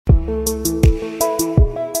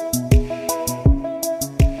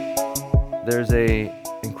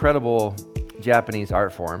incredible Japanese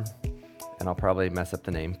art form, and I'll probably mess up the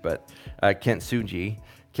name, but kintsugi.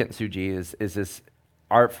 Kintsugi is this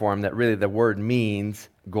art form that really the word means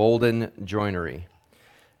golden joinery.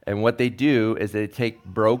 And what they do is they take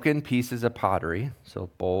broken pieces of pottery, so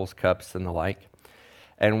bowls, cups, and the like,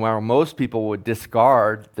 and while most people would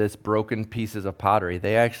discard this broken pieces of pottery,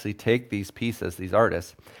 they actually take these pieces, these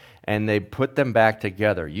artists, and they put them back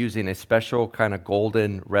together using a special kind of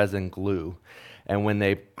golden resin glue. And when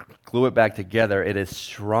they glue it back together, it is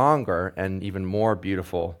stronger and even more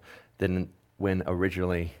beautiful than when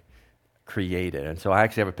originally created. And so I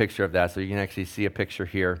actually have a picture of that, so you can actually see a picture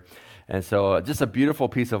here. And so just a beautiful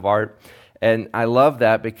piece of art. And I love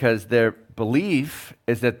that because their belief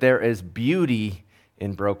is that there is beauty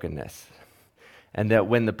in brokenness. And that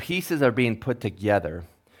when the pieces are being put together,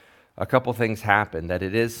 a couple things happen, that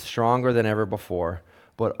it is stronger than ever before,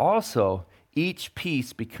 but also each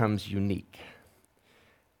piece becomes unique.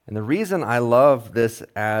 And the reason I love this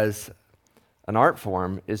as an art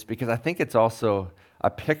form is because I think it's also a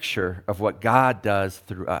picture of what God does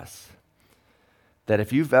through us. That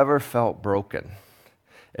if you've ever felt broken,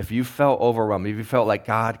 if you felt overwhelmed, if you felt like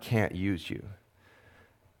God can't use you,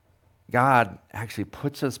 God actually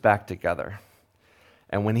puts us back together.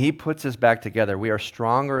 And when he puts us back together, we are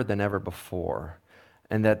stronger than ever before.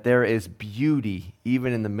 And that there is beauty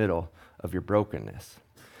even in the middle of your brokenness.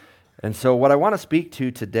 And so what I want to speak to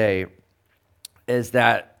today is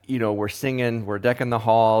that, we're singing, we're decking the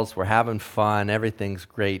halls, we're having fun, everything's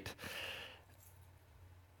great.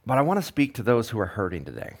 But I want to speak to those who are hurting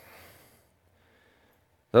today.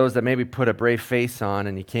 Those that maybe put a brave face on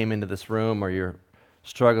and you came into this room, or you're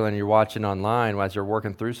struggling, you're watching online as you're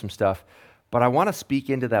working through some stuff. But I want to speak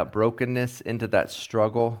into that brokenness, into that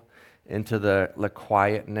struggle, into the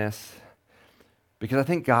quietness, because I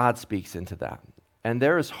think God speaks into that. And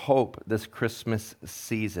there is hope this Christmas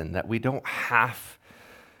season that we don't have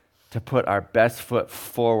to put our best foot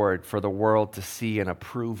forward for the world to see and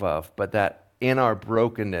approve of, but that in our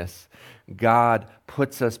brokenness, God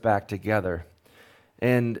puts us back together.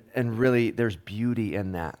 And really, there's beauty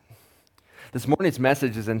in that. This morning's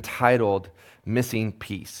message is entitled Missing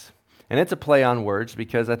Piece. And it's a play on words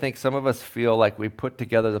because I think some of us feel like we put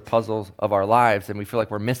together the puzzles of our lives and we feel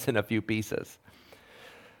like we're missing a few pieces.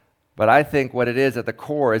 But I think what it is at the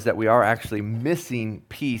core is that we are actually missing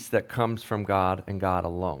peace that comes from God and God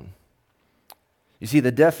alone. You see,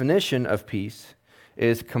 the definition of peace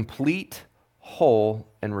is complete, whole,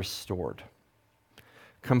 and restored.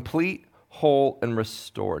 Complete, whole, and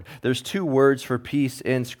restored. There's two words for peace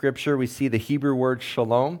in Scripture. We see the Hebrew word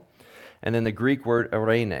shalom and then the Greek word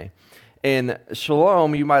eirene. And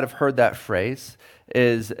shalom, you might have heard that phrase,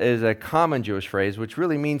 is a common Jewish phrase, which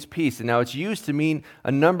really means peace. And now it's used to mean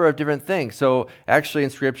a number of different things. So actually in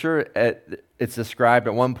Scripture, it's described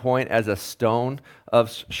at one point as a stone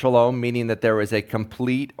of shalom, meaning that there was a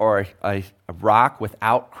complete or a rock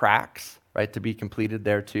without cracks, right, to be completed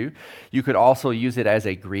there too. You could also use it as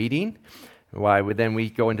a greeting. Then we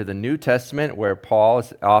go into the New Testament where Paul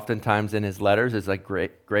is oftentimes in his letters is like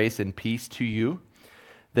grace and peace to you.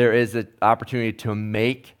 There is an opportunity to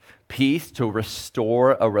make peace, to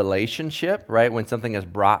restore a relationship, right, when something is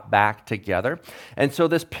brought back together. And so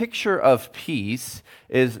this picture of peace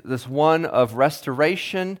is this one of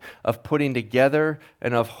restoration, of putting together,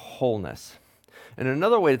 and of wholeness. And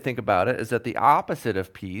another way to think about it is that the opposite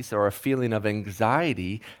of peace, or a feeling of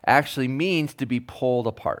anxiety, actually means to be pulled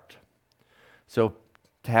apart. So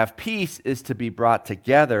to have peace is to be brought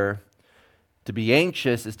together. To be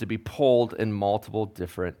anxious is to be pulled in multiple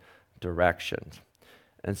different directions.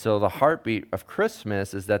 And so the heartbeat of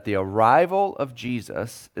Christmas is that the arrival of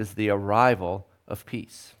Jesus is the arrival of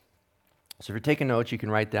peace. So if you're taking notes, you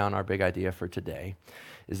can write down our big idea for today,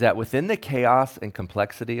 is that within the chaos and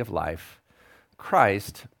complexity of life,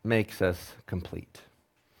 Christ makes us complete.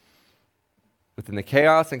 Within the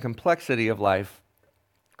chaos and complexity of life,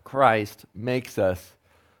 Christ makes us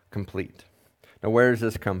complete. Now, where does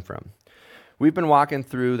this come from? We've been walking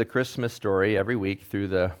through the Christmas story every week through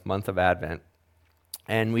the month of Advent,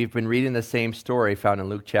 and we've been reading the same story found in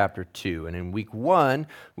Luke chapter 2. And in week 1,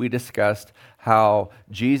 we discussed how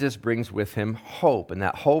Jesus brings with him hope, and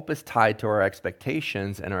that hope is tied to our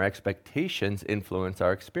expectations, and our expectations influence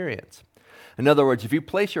our experience. In other words, if you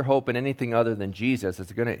place your hope in anything other than Jesus,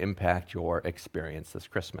 it's going to impact your experience this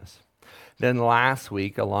Christmas. Then last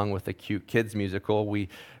week, along with the cute kids musical, we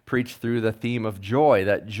preached through the theme of joy,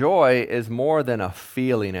 that joy is more than a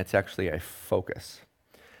feeling, it's actually a focus.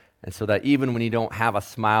 And so that even when you don't have a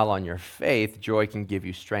smile on your face, joy can give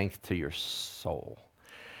you strength to your soul.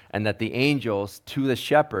 And that the angels to the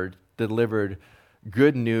shepherd delivered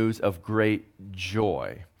good news of great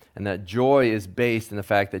joy. And that joy is based in the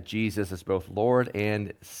fact that Jesus is both Lord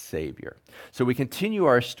and Savior. So we continue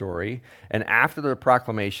our story, and after the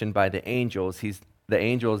proclamation by the angel is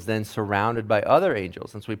then surrounded by other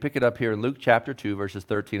angels. And so we pick it up here in Luke chapter 2, verses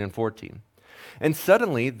 13 and 14. And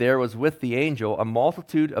suddenly there was with the angel a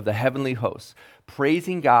multitude of the heavenly hosts,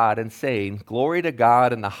 praising God and saying, "Glory to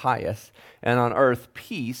God in the highest, and on earth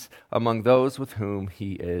peace among those with whom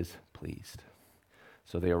he is pleased."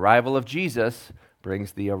 So the arrival of Jesus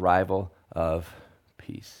brings the arrival of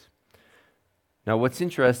peace. Now, what's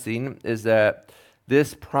interesting is that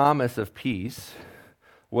this promise of peace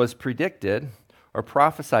was predicted or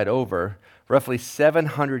prophesied over roughly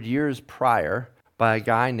 700 years prior by a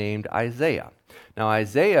guy named Isaiah. Now,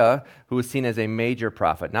 Isaiah, who was seen as a major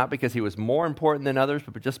prophet, not because he was more important than others,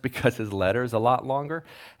 but just because his letter is a lot longer.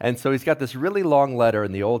 And so he's got this really long letter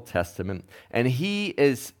in the Old Testament, and he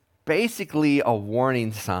is basically a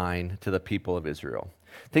warning sign to the people of Israel.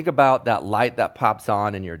 Think about that light that pops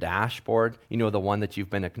on in your dashboard, the one that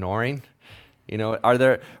you've been ignoring.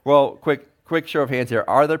 Quick show of hands here.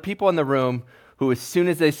 Are there people in the room who, as soon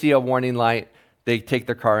as they see a warning light, they take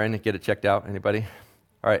their car in and get it checked out? Anybody?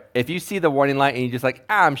 All right. If you see the warning light and you're just like,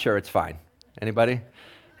 I'm sure it's fine. Anybody?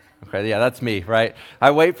 Okay, yeah, that's me, right?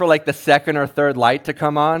 I wait for the second or third light to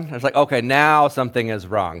come on. It's like, okay, now something is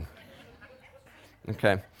wrong.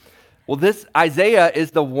 Okay. Well, this Isaiah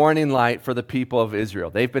is the warning light for the people of Israel.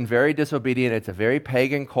 They've been very disobedient. It's a very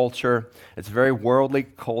pagan culture. It's a very worldly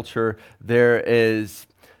culture. There is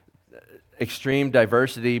extreme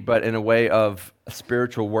diversity, but in a way of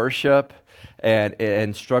spiritual worship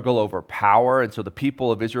and struggle over power. And so the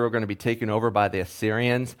people of Israel are going to be taken over by the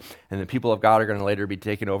Assyrians, and the people of God are going to later be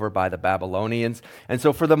taken over by the Babylonians. And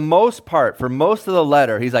so for the most part, for most of the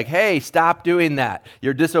letter, he's like, hey, stop doing that.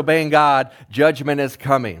 You're disobeying God. Judgment is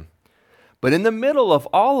coming. But in the middle of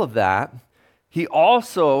all of that, he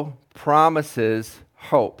also promises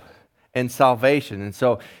hope and salvation. And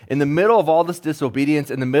so in the middle of all this disobedience,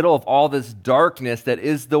 in the middle of all this darkness that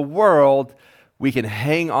is the world, we can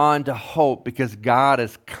hang on to hope because God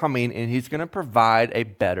is coming and he's going to provide a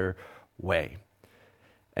better way.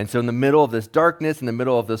 And so in the middle of this darkness, in the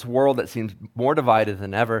middle of this world that seems more divided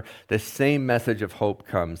than ever, the same message of hope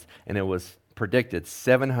comes, and it was predicted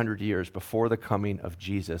 700 years before the coming of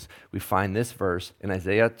Jesus. We find this verse in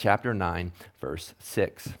Isaiah chapter 9, verse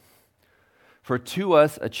 6. For to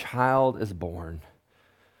us a child is born,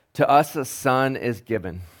 to us a son is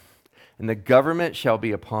given, and the government shall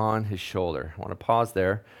be upon his shoulder. I want to pause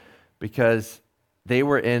there because they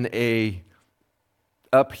were in a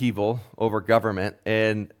upheaval over government,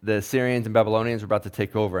 and the Assyrians and Babylonians were about to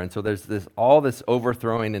take over. And so there's all this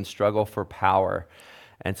overthrowing and struggle for power.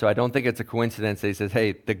 And so I don't think it's a coincidence that he says,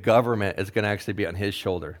 hey, the government is going to actually be on his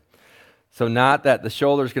shoulder. So not that the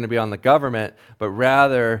shoulder is going to be on the government, but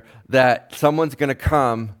rather that someone's going to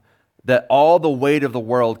come that all the weight of the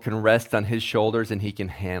world can rest on his shoulders and he can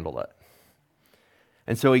handle it.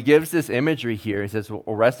 And so he gives this imagery here. He says, will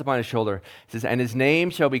rest upon his shoulder. He says, and his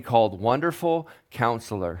name shall be called Wonderful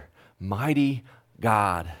Counselor, Mighty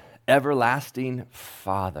God, Everlasting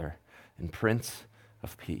Father, and Prince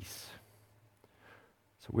of Peace.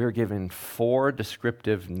 So we're given 4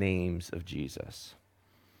 descriptive names of Jesus.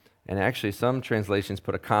 And actually, some translations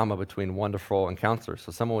put a comma between wonderful and counselor.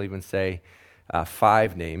 So some will even say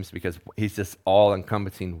 5 names because he's just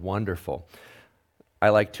all-encompassing wonderful. I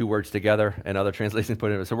like 2 words together, and other translations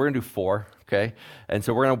put it. So we're going to do 4, okay? And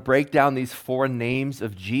so we're going to break down these 4 names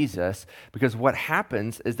of Jesus because what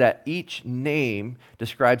happens is that each name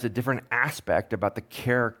describes a different aspect about the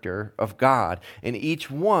character of God. And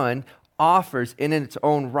each one offers in its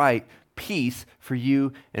own right peace for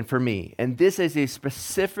you and for me. And this is a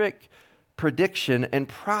specific prediction and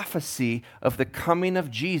prophecy of the coming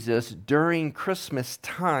of Jesus during Christmas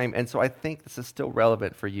time. And so I think this is still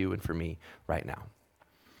relevant for you and for me right now.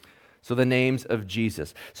 So the names of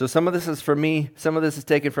Jesus. So some of this is for me. Some of this is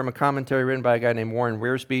taken from a commentary written by a guy named Warren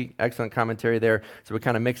Wiersbe. Excellent commentary there. So we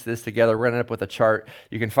kind of mix this together. We're going to end up with a chart.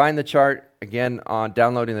 You can find the chart, again, on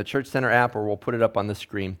downloading the Church Center app, or we'll put it up on the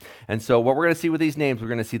screen. And so what we're going to see with these names, we're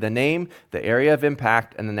going to see the name, the area of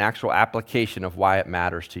impact, and then the actual application of why it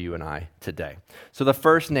matters to you and I today. So the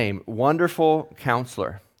first name, Wonderful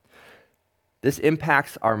Counselor. This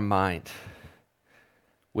impacts our mind,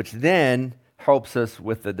 which then helps us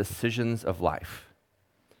with the decisions of life.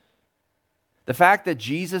 The fact that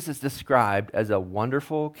Jesus is described as a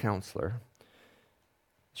wonderful counselor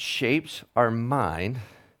shapes our mind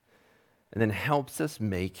and then helps us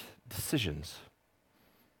make decisions.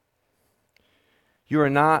 You are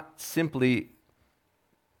not simply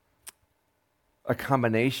a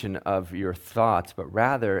combination of your thoughts, but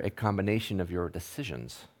rather a combination of your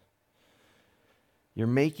decisions. You're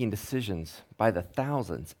making decisions by the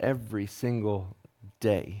thousands every single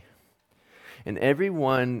day. And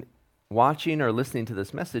everyone watching or listening to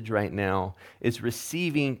this message right now is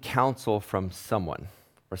receiving counsel from someone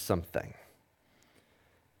or something.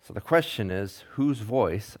 So the question is, whose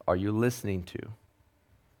voice are you listening to?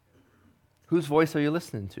 Whose voice are you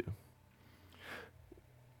listening to?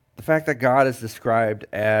 The fact that God is described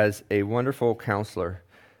as a wonderful counselor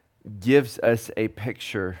gives us a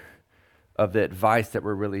picture of the advice that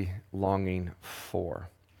we're really longing for.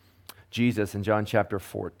 Jesus in John chapter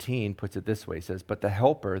 14 puts it this way. He says, "But the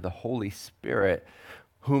Helper, the Holy Spirit,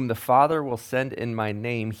 whom the Father will send in my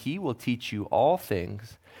name, he will teach you all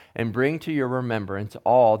things and bring to your remembrance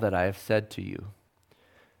all that I have said to you.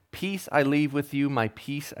 Peace I leave with you, my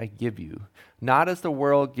peace I give you. Not as the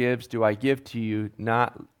world gives do I give to you.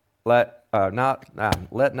 Let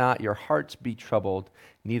not your hearts be troubled,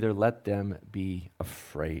 neither let them be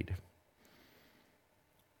afraid."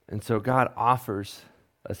 And so God offers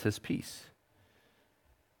us his peace.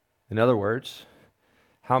 In other words,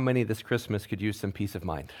 how many this Christmas could use some peace of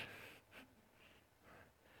mind?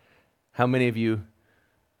 How many of you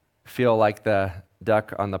feel like the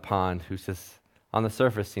duck on the pond who says, on the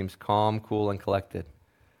surface seems calm, cool, and collected,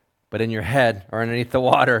 but in your head or underneath the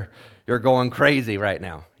water, you're going crazy right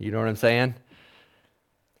now? You know what I'm saying?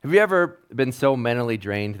 Have you ever been so mentally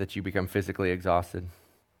drained that you become physically exhausted?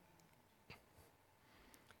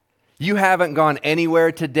 You haven't gone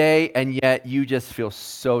anywhere today, and yet you just feel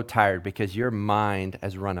so tired because your mind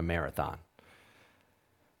has run a marathon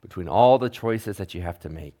between all the choices that you have to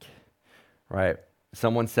make, right?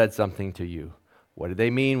 Someone said something to you. What did they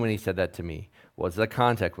mean when he said that to me? What's the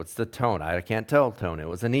context? What's the tone? I can't tell the tone. It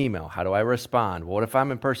was an email. How do I respond? What if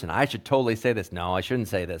I'm in person? I should totally say this. No, I shouldn't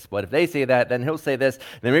say this. But if they say that, then he'll say this.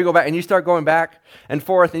 And then we go back, and you start going back and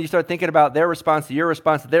forth, and you start thinking about their response to your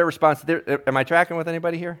response to their response to their. Am I tracking with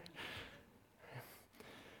anybody here?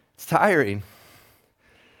 It's tiring.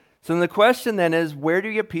 So then the question then is, where do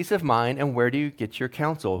you get peace of mind, and where do you get your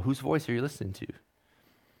counsel? Whose voice are you listening to?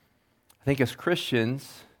 I think as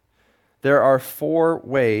Christians, there are 4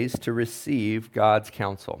 ways to receive God's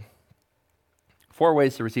counsel. 4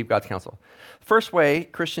 ways to receive God's counsel. First way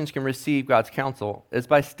Christians can receive God's counsel is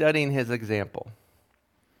by studying his example.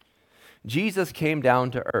 Jesus came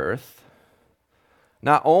down to earth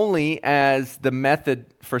not only as the method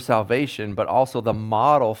for salvation, but also the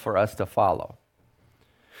model for us to follow.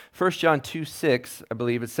 1 John 2:6, I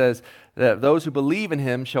believe it says that those who believe in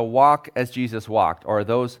him shall walk as Jesus walked, or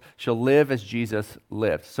those shall live as Jesus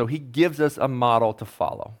lived. So he gives us a model to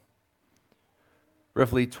follow.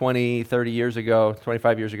 Roughly 20, 30 years ago,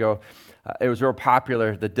 25 years ago, it was real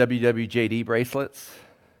popular, the WWJD bracelets.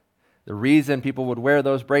 The reason people would wear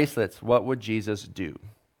those bracelets, what would Jesus do?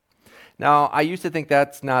 Now, I used to think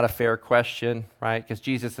that's not a fair question, right? Because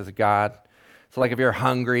Jesus is God. So like if you're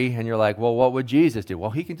hungry and you're like, well, what would Jesus do?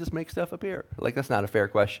 Well, he can just make stuff appear. Like that's not a fair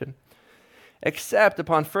question. Except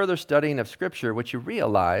upon further studying of Scripture, what you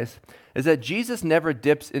realize is that Jesus never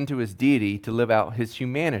dips into his deity to live out his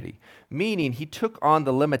humanity, meaning he took on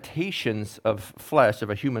the limitations of flesh,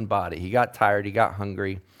 of a human body. He got tired, he got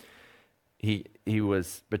hungry, he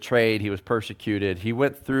was betrayed, he was persecuted. He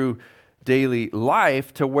went through daily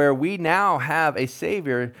life to where we now have a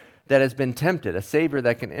Savior that has been tempted, a Savior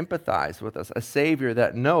that can empathize with us, a Savior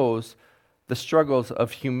that knows the struggles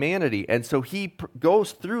of humanity. And so he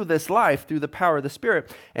goes through this life through the power of the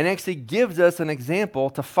Spirit and actually gives us an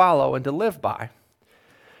example to follow and to live by.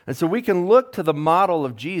 And so we can look to the model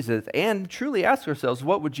of Jesus and truly ask ourselves,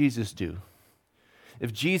 what would Jesus do?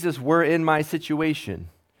 If Jesus were in my situation,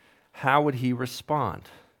 how would he respond?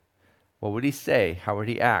 What would he say? How would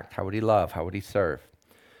he act? How would he love? How would he serve?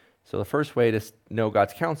 So the first way to know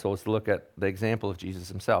God's counsel is to look at the example of Jesus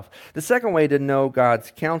himself. The second way to know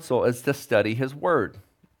God's counsel is to study his word.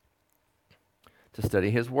 To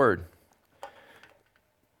study his word.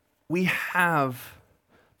 We have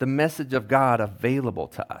the message of God available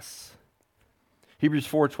to us. Hebrews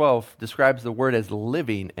 4:12 describes the word as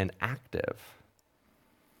living and active.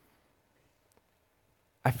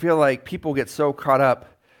 I feel like people get so caught up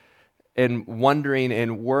in wondering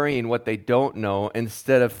and worrying what they don't know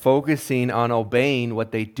instead of focusing on obeying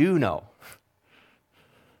what they do know.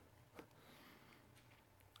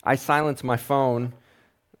 I silence my phone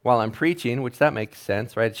while I'm preaching, which that makes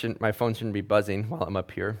sense, right? My phone shouldn't be buzzing while I'm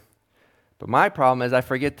up here. But my problem is I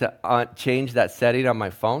forget to change that setting on my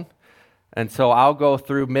phone. And so I'll go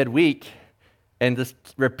through midweek and just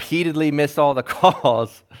repeatedly miss all the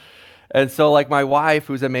calls. And so like my wife,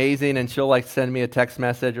 who's amazing, and she'll like send me a text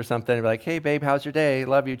message or something and be like, hey babe, how's your day?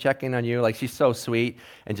 Love you, checking on you. Like she's so sweet,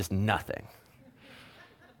 and just nothing.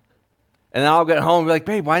 And then I'll get home and be like,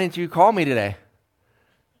 babe, why didn't you call me today?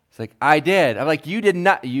 It's like, I did. I'm like, you did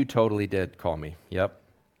not. You totally did call me. Yep,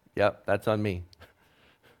 that's on me.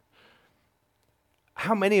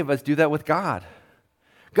 How many of us do that with God?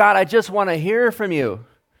 God, I just want to hear from you.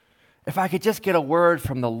 If I could just get a word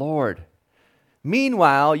from the Lord.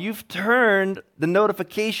 Meanwhile, you've turned the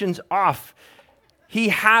notifications off. He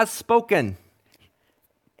has spoken,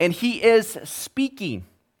 and he is speaking.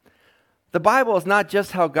 The Bible is not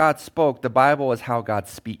just how God spoke. The Bible is how God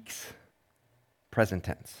speaks. Present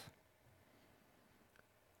tense.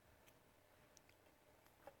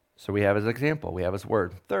 So we have his example. We have his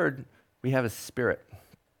word. Third, we have his spirit.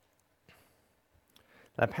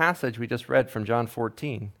 That passage we just read from John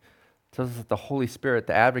 14 tells us that the Holy Spirit,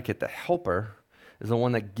 the advocate, the helper, is the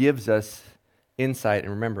one that gives us insight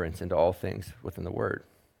and remembrance into all things within the word.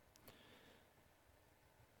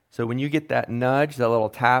 So when you get that nudge, that little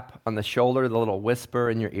tap on the shoulder, the little whisper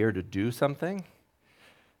in your ear to do something,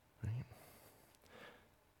 right?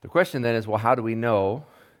 The question then is, well, how do we know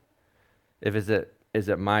if is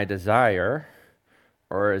it my desire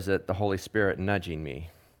or is it the Holy Spirit nudging me?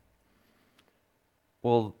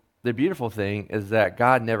 Well, the beautiful thing is that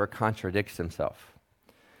God never contradicts himself.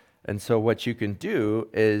 And so what you can do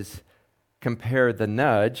is compare the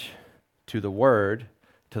nudge to the word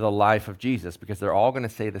to the life of Jesus, because they're all going to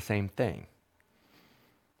say the same thing.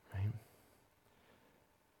 Right?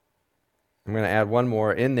 I'm going to add one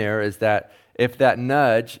more in there, is that if that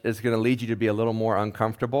nudge is going to lead you to be a little more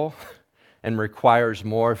uncomfortable and requires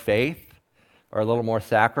more faith or a little more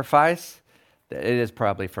sacrifice, it is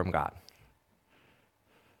probably from God.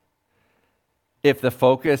 If the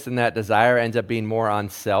focus and that desire ends up being more on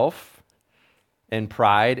self and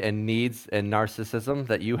pride and needs and narcissism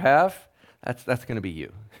that you have, that's going to be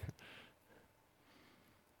you.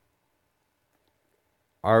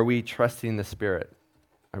 Are we trusting the Spirit?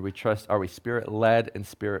 Are we Spirit-led and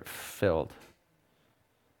Spirit-filled?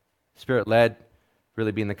 Spirit-led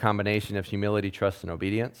really being the combination of humility, trust, and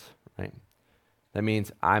obedience, right? That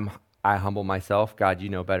means I humble myself. God, you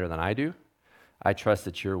know better than I do. I trust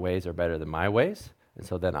that your ways are better than my ways, and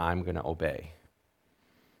so then I'm going to obey.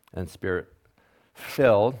 And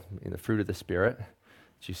Spirit-filled, in the fruit of the Spirit,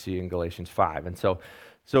 that you see in Galatians 5. And so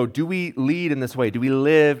do we lead in this way? Do we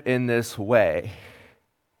live in this way?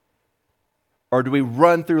 Or do we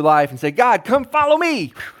run through life and say, God, come follow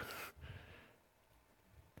me?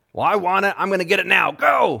 Well, I want it. I'm going to get it now.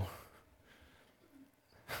 Go.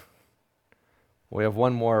 We have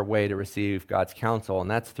one more way to receive God's counsel, and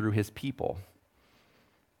that's through his people.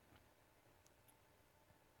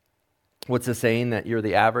 What's the saying, that you're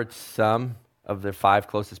the average sum of the 5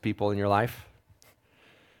 closest people in your life?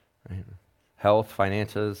 Right? Health,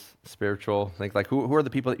 finances, spiritual. Think like who are the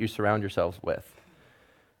people that you surround yourselves with?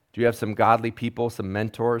 Do you have some godly people, some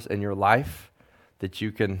mentors in your life that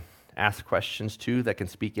you can ask questions to, that can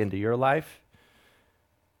speak into your life?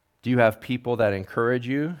 Do you have people that encourage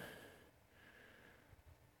you?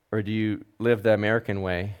 Or do you live the American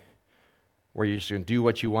way, where you're just going to do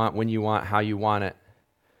what you want, when you want, how you want it,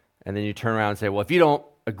 and then you turn around and say, well, if you don't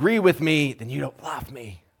agree with me, then you don't love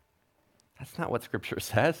me? That's not what Scripture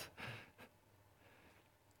says.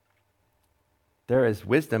 There is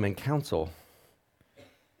wisdom and counsel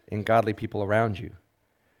in godly people around you.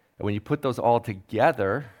 And when you put those all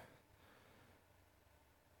together,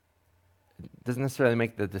 it doesn't necessarily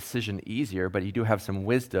make the decision easier, but you do have some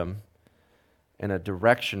wisdom and a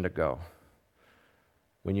direction to go.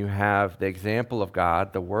 When you have the example of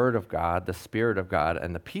God, the Word of God, the Spirit of God,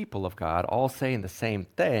 and the people of God all saying the same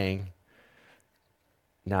thing,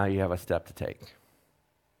 now you have a step to take.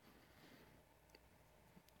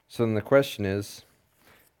 So then the question is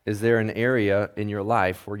there an area in your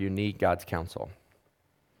life where you need God's counsel?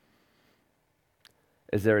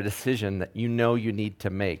 Is there a decision that you know you need to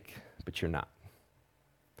make, but you're not?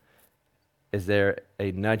 Is there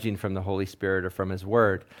a nudging from the Holy Spirit or from his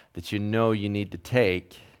word that you know you need to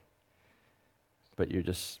take, but you're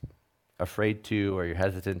just afraid to, or you're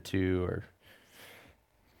hesitant to, or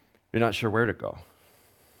you're not sure where to go?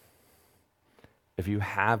 If you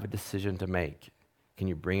have a decision to make, can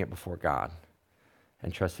you bring it before God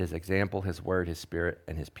and trust his example, his word, his Spirit,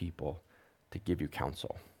 and his people to give you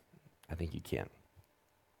counsel? I think you can.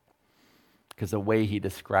 Because the way he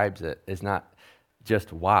describes it is not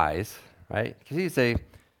just wise, right? Because he'd say,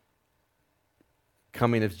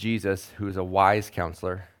 coming of Jesus, who is a wise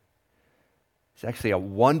counselor, he's actually a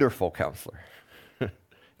wonderful counselor.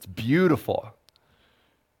 It's beautiful.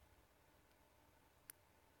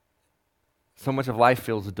 So much of life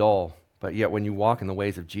feels dull, but yet when you walk in the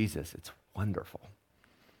ways of Jesus, it's wonderful.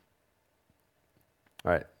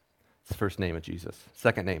 All right, it's the first name of Jesus.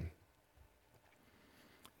 Second name,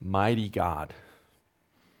 Mighty God.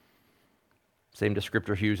 Same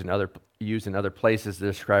descriptor used in other places to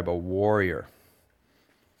describe a warrior.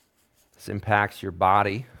 This impacts your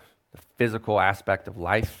body, the physical aspect of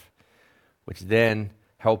life, which then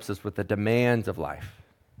helps us with the demands of life.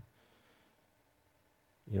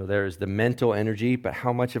 There is the mental energy, but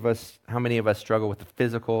how many of us struggle with the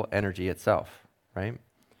physical energy itself, right?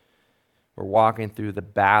 We're walking through the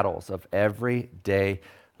battles of everyday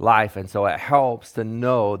life, and so it helps to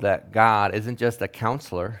know that God isn't just a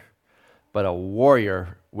counselor, but a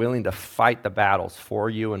warrior willing to fight the battles for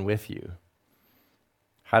you and with you.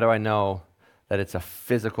 How do I know that it's a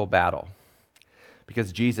physical battle?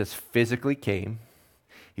 Because Jesus physically came,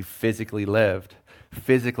 he physically lived,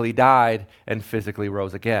 physically died, and physically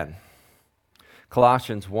rose again.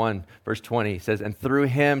 Colossians 1, verse 20 says, "And through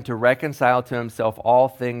him to reconcile to himself all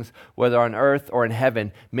things, whether on earth or in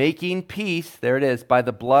heaven, making peace," there it is, "by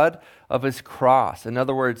the blood of his cross." In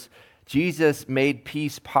other words, Jesus made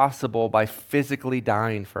peace possible by physically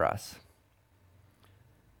dying for us.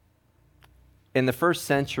 In the first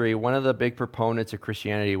century, one of the big proponents of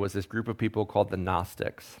Christianity was this group of people called the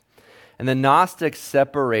Gnostics. And the Gnostics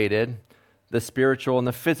separated the spiritual and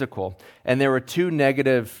the physical. And there were two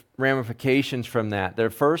negative ramifications from that. The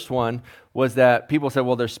first one was that people said,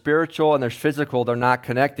 well, there's spiritual and there's physical, they're not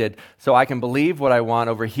connected. So I can believe what I want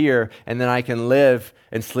over here, and then I can live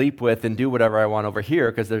and sleep with and do whatever I want over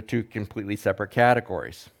here because they're two completely separate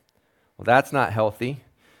categories. Well, that's not healthy.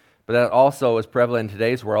 But that also is prevalent in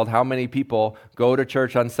today's world. How many people go to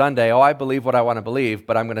church on Sunday? Oh, I believe what I want to believe,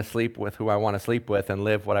 but I'm going to sleep with who I want to sleep with and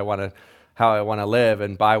live how I want to live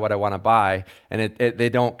and buy what I want to buy. And they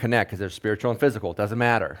don't connect because they're spiritual and physical. It doesn't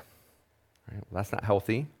matter. Right? Well, that's not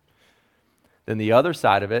healthy. Then the other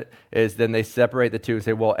side of it is then they separate the two and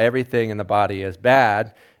say, well, everything in the body is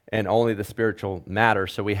bad and only the spiritual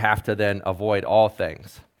matters. So we have to then avoid all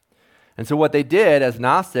things. And so what they did as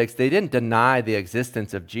Gnostics, they didn't deny the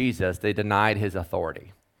existence of Jesus. They denied his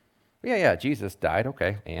authority. Yeah, Jesus died.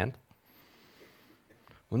 Okay, and?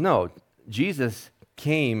 Well, no, Jesus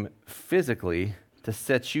came physically to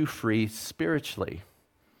set you free spiritually.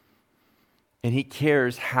 And he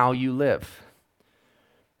cares how you live.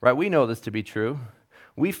 Right? We know this to be true.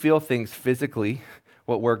 We feel things physically,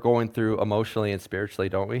 what we're going through emotionally and spiritually,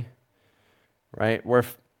 don't we? Right? We're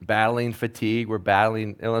battling fatigue, we're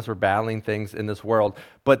battling illness, we're battling things in this world.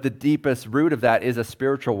 But the deepest root of that is a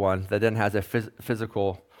spiritual one that then has a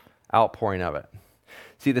physical outpouring of it.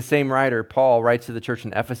 See, the same writer, Paul, writes to the church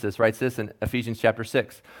in Ephesus, writes this in Ephesians chapter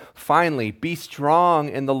 6. "Finally, be strong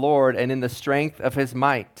in the Lord and in the strength of his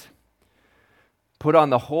might. Put on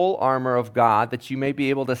the whole armor of God that you may be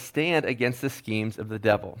able to stand against the schemes of the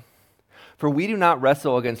devil. For we do not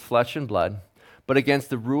wrestle against flesh and blood, but against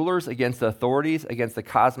the rulers, against the authorities, against the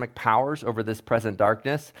cosmic powers over this present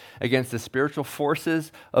darkness, against the spiritual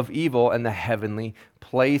forces of evil in the heavenly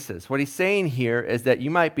places." What he's saying here is that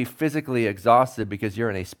you might be physically exhausted because you're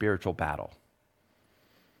in a spiritual battle.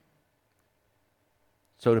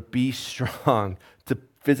 So to be strong, to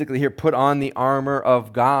physically here, put on the armor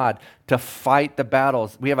of God to fight the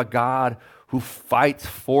battles. We have a God who fights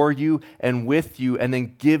for you and with you and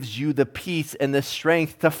then gives you the peace and the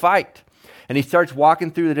strength to fight. And he starts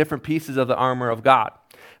walking through the different pieces of the armor of God.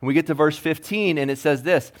 And we get to verse 15, and it says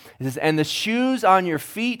this. It says, "And the shoes on your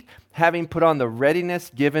feet, having put on the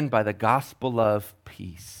readiness given by the gospel of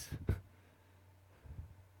peace."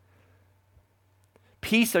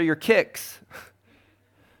 Peace are your kicks.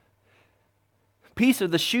 Peace are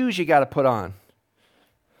the shoes you got to put on.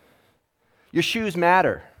 Your shoes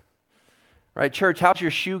matter. Right, church, how's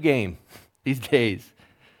your shoe game these days?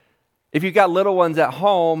 If you've got little ones at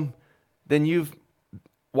home, then you've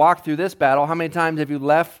walked through this battle. How many times have you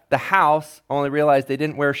left the house only realized they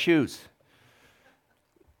didn't wear shoes?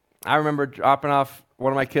 I remember dropping off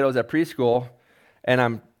one of my kiddos at preschool, and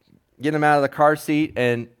I'm getting them out of the car seat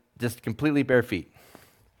and just completely bare feet.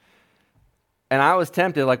 And I was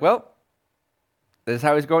tempted, like, well, this is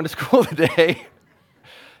how he's going to school today.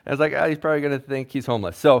 I was like, oh, he's probably going to think he's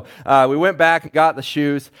homeless. So we went back and got the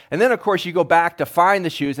shoes. And then, of course, you go back to find the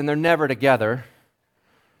shoes, and they're never together.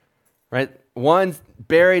 Right? One's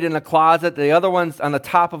buried in a closet, the other one's on the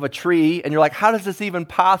top of a tree, and you're like, how is this even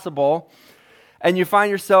possible? And you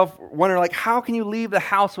find yourself wondering, like, how can you leave the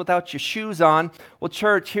house without your shoes on? Well,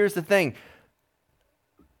 church, here's the thing.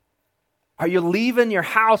 Are you leaving your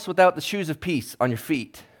house without the shoes of peace on your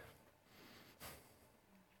feet?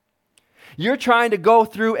 You're trying to go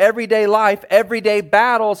through everyday life, everyday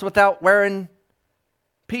battles without wearing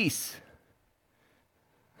peace.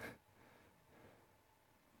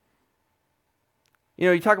 You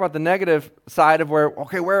know, you talk about the negative side of where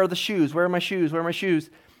are the shoes? Where are my shoes? Where are my shoes?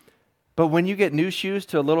 But when you get new shoes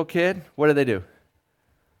to a little kid, what do?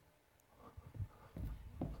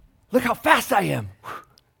 Look how fast I am,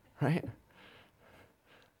 right?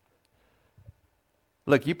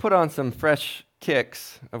 Look, you put on some fresh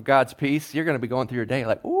kicks of God's peace, you're going to be going through your day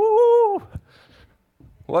like, ooh,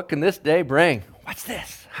 what can this day bring? What's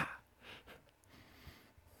this?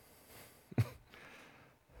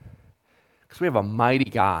 Because we have a mighty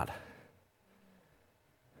God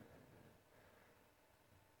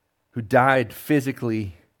who died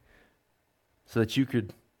physically so that you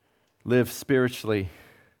could live spiritually,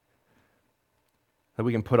 that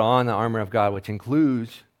we can put on the armor of God, which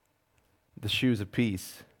includes the shoes of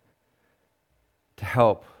peace, to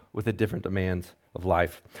help with the different demands of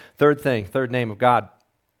life. Third name of God.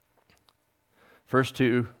 First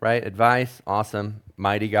two, right? Advice, awesome.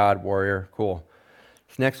 Mighty God, warrior, cool.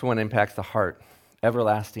 This next one impacts the heart.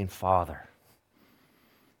 Everlasting Father.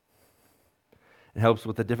 It helps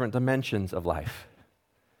with the different dimensions of life.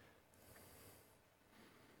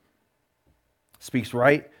 Speaks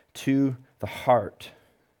right to the heart.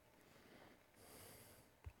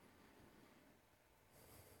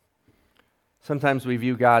 Sometimes we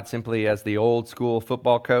view God simply as the old school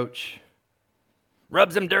football coach.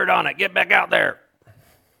 Rub some dirt on it, get back out there.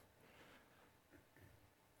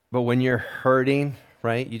 But when you're hurting,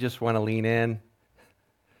 right, you just want to lean in.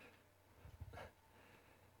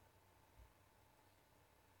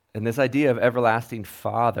 And this idea of everlasting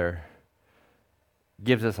Father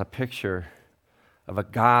gives us a picture of a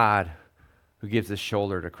God who gives his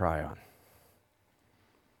shoulder to cry on.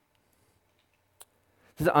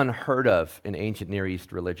 This is unheard of in ancient Near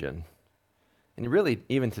East religion, and really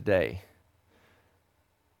even today.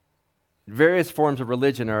 Various forms of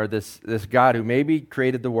religion are this God who maybe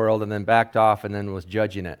created the world and then backed off and then was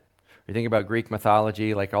judging it. You think about Greek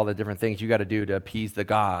mythology, like all the different things you got to do to appease the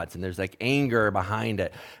gods, and there's like anger behind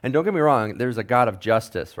it. And don't get me wrong, there's a God of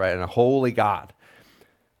justice, right, and a holy God.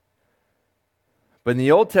 But in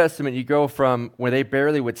the Old Testament, you go from where they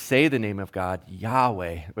barely would say the name of God,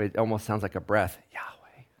 Yahweh. It almost sounds like a breath, Yahweh.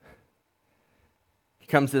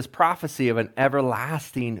 Comes this prophecy of an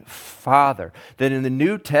everlasting Father. Then in the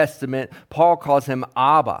New Testament, Paul calls him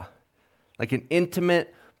Abba, like an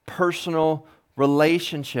intimate, personal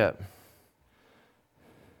relationship.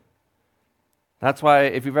 That's why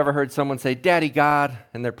if you've ever heard someone say, Daddy God,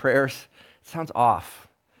 in their prayers, it sounds off.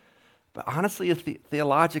 But honestly, it's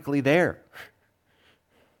theologically there.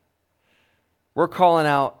 We're calling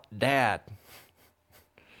out Dad.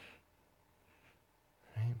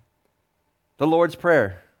 The Lord's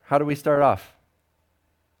Prayer, how do we start off?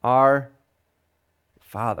 Our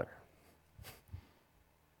Father.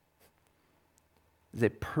 It's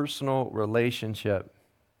a personal relationship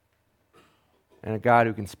and a God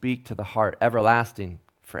who can speak to the heart, everlasting,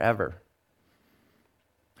 forever.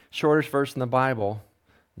 Shortest verse in the Bible,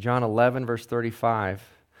 John 11, verse 35.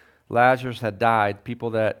 Lazarus had died.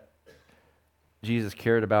 People that Jesus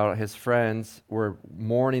cared about, his friends, were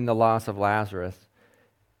mourning the loss of Lazarus.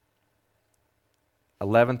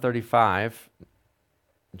 11:35,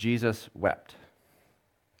 Jesus wept.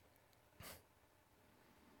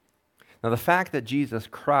 Now, the fact that Jesus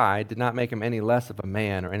cried did not make him any less of a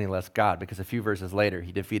man or any less God, because a few verses later,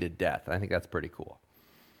 he defeated death. I think that's pretty cool.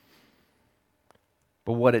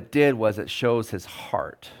 But what it did was it shows his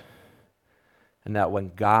heart, and that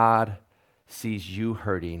when God sees you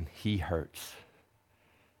hurting, he hurts.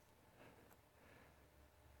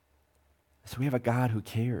 So we have a God who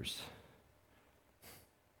cares.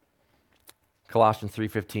 Colossians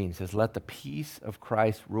 3:15 says, let the peace of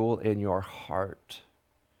Christ rule in your heart.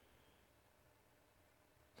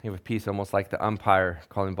 Think of peace almost like the umpire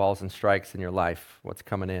calling balls and strikes in your life, what's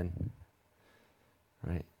coming in,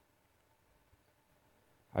 right?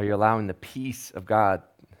 Are you allowing the peace of God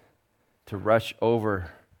to rush over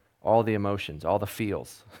all the emotions, all the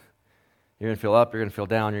feels? You're going to feel up, you're going to feel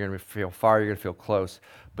down, you're going to feel far, you're going to feel close.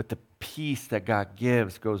 But the peace that God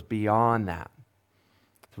gives goes beyond that.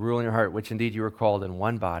 To rule in your heart, which indeed you were called in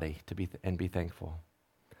one body to be and be thankful.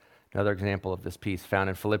 Another example of this peace found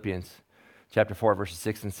in Philippians chapter 4, verses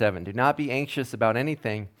 6 and 7. Do not be anxious about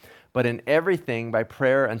anything, but in everything by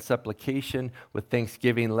prayer and supplication with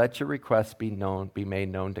thanksgiving, let your requests be made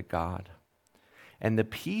known to God. And the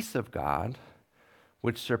peace of God,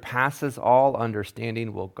 which surpasses all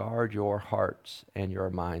understanding, will guard your hearts and your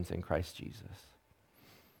minds in Christ Jesus.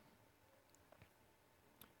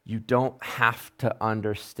 You don't have to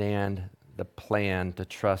understand the plan to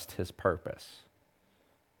trust his purpose.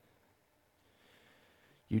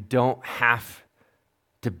 You don't have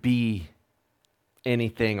to be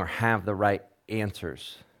anything or have the right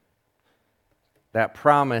answers. That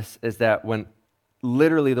promise is that when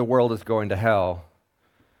literally the world is going to hell,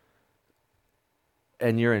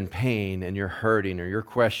 and you're in pain, and you're hurting, or you're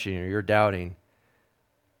questioning, or you're doubting,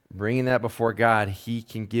 bringing that before God, he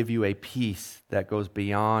can give you a peace that goes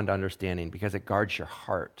beyond understanding because it guards your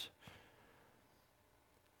heart.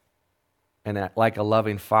 And that, like a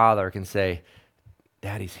loving father can say,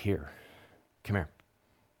 Daddy's here. Come here.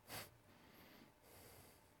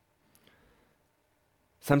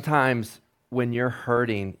 Sometimes when you're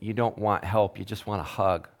hurting, you don't want help. You just want a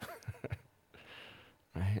hug.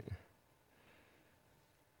 Right?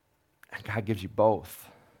 And God gives you both.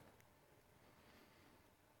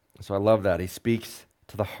 So I love that. He speaks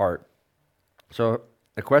to the heart. So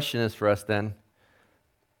the question is for us then,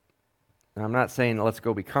 and I'm not saying let's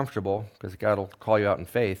go be comfortable because God will call you out in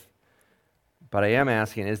faith, but I am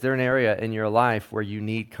asking, is there an area in your life where you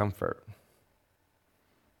need comfort?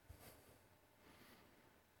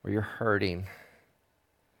 Where you're hurting?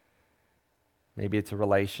 Maybe it's a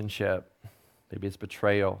relationship. Maybe it's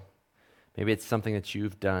betrayal. Maybe it's something that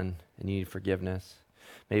you've done and you need forgiveness.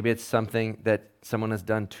 Maybe it's something that someone has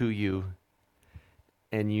done to you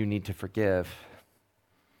and you need to forgive.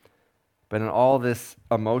 But in all this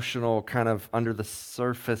emotional kind of under the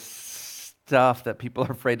surface stuff that people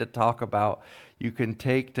are afraid to talk about, you can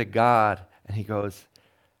take to God and he goes,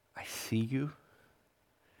 I see you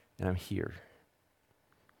and I'm here.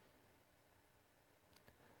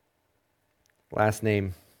 Last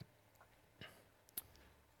name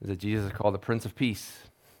is that Jesus is called the Prince of Peace.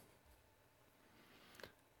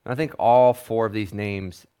 And I think all four of these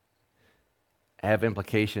names have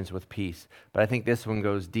implications with peace, but I think this one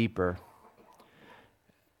goes deeper.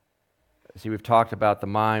 See, we've talked about the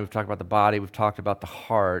mind, we've talked about the body, we've talked about the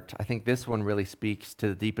heart. I think this one really speaks to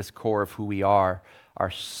the deepest core of who we are, our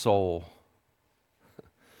soul.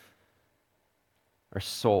 Our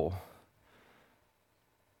soul.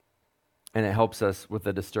 And it helps us with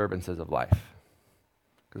the disturbances of life.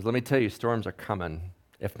 Because let me tell you, storms are coming.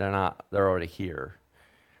 If they're not, they're already here.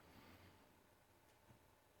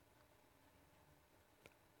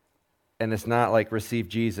 And it's not like receive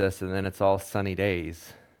Jesus and then it's all sunny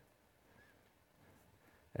days.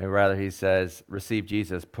 And rather he says, receive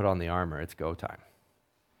Jesus, put on the armor, it's go time.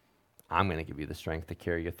 I'm going to give you the strength to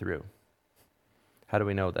carry you through. How do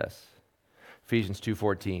we know this? Ephesians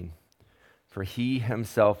 2:14. For he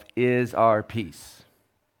himself is our peace,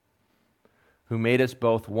 who made us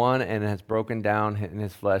both one and has broken down in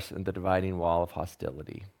his flesh the dividing wall of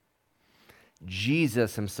hostility.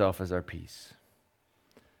 Jesus himself is our peace.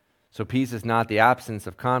 So peace is not the absence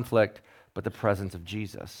of conflict, but the presence of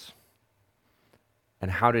Jesus.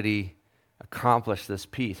 And how did he accomplish this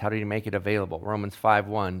peace? How did he make it available? Romans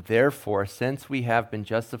 5:1. Therefore, since we have been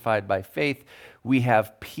justified by faith, we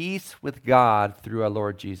have peace with God through our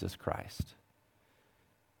Lord Jesus Christ.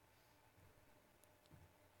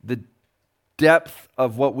 The depth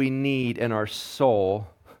of what we need in our soul,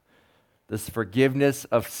 this forgiveness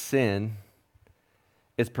of sin,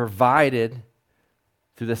 is provided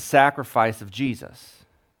through the sacrifice of Jesus.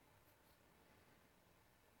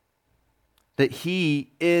 That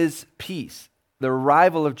he is peace. The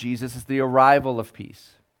arrival of Jesus is the arrival of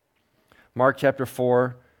peace. Mark chapter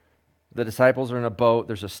 4, the disciples are in a boat.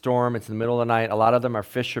 There's a storm. It's in the middle of the night. A lot of them are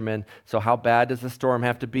fishermen. So how bad does the storm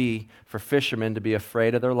have to be for fishermen to be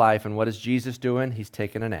afraid of their life? And what is Jesus doing? He's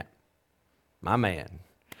taking a nap. My man.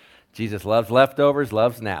 Jesus loves leftovers,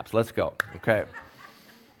 loves naps. Let's go. Okay.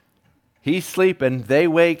 He's sleeping. They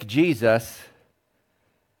wake Jesus.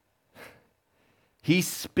 He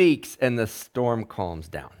speaks and the storm calms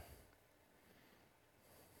down.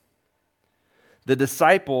 The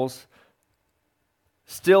disciples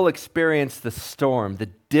still experienced the storm. The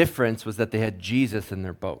difference was that they had Jesus in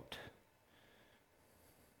their boat.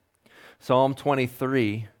 Psalm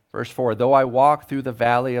 23, verse 4, though I walk through the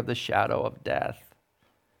valley of the shadow of death.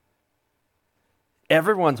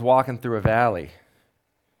 Everyone's walking through a valley.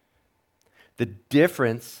 The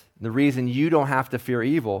difference, the reason you don't have to fear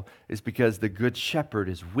evil is because the good shepherd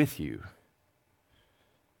is with you.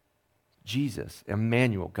 Jesus,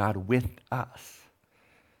 Emmanuel, God with us.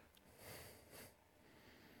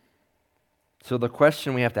 So the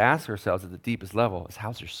question we have to ask ourselves at the deepest level is,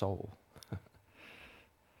 how's your soul?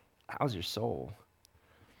 How's your soul?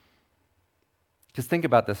 Just think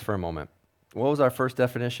about this for a moment. What was our first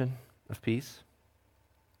definition of peace?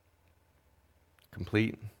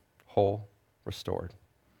 Complete, whole, restored.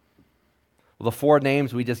 Well, the four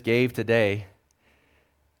names we just gave today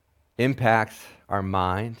impacts our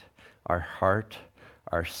mind, our heart,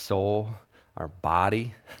 our soul, our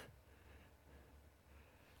body.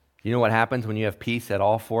 You know what happens when you have peace at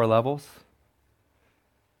all four levels?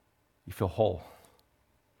 You feel whole.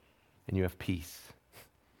 and you have peace.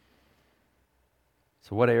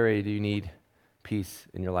 So what area do you need peace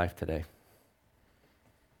in your life today?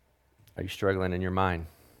 Are you struggling in your mind?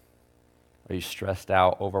 Are you stressed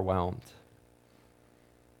out, overwhelmed?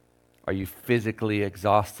 Are you physically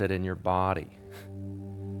exhausted in your body?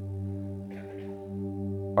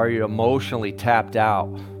 Are you emotionally tapped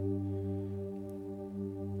out?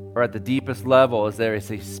 Or at the deepest level, is there a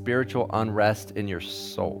spiritual unrest in your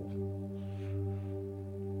soul?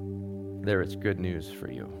 There is good news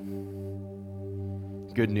for you.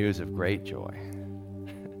 Good news of great joy.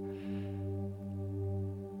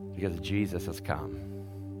 Because Jesus has come,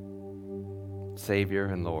 Savior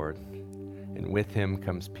and Lord, and with him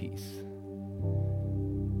comes peace.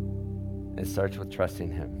 It starts with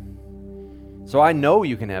trusting him. So I know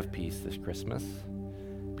you can have peace this Christmas,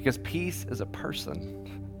 because peace is a person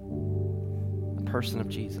of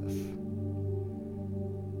Jesus.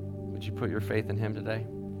 Would you put your faith in him today?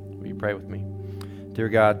 Will you pray with me? Dear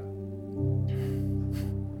God,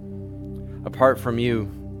 apart from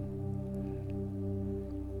you,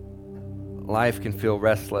 life can feel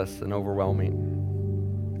restless and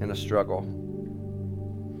overwhelming and a struggle.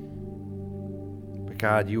 But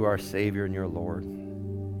God, you are Savior and you're Lord.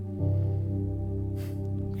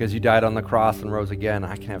 Because you died on the cross and rose again,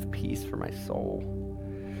 I can have peace for my soul.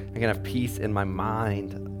 I can have peace in my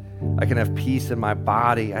mind. I can have peace in my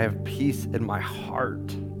body. I have peace in my heart.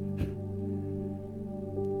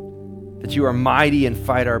 That you are mighty and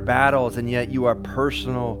fight our battles, and yet you are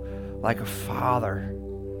personal like a father.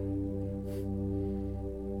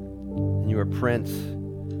 And you are Prince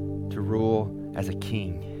to rule as a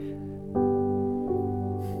king.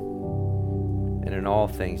 And in all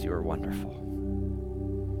things you are wonderful.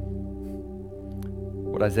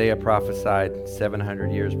 What Isaiah prophesied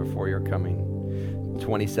 700 years before your coming,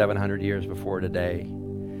 2,700 years before today,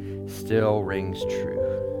 still rings true.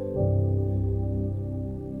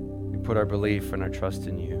 We put our belief and our trust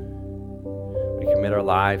in you. We commit our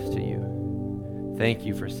lives to you. Thank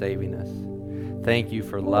you for saving us. Thank you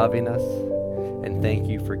for loving us. And thank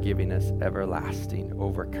you for giving us everlasting,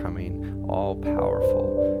 overcoming,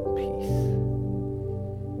 all-powerful peace.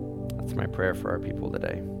 That's my prayer for our people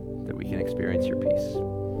today, that we can experience your peace.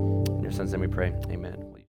 In your son's name we pray, amen.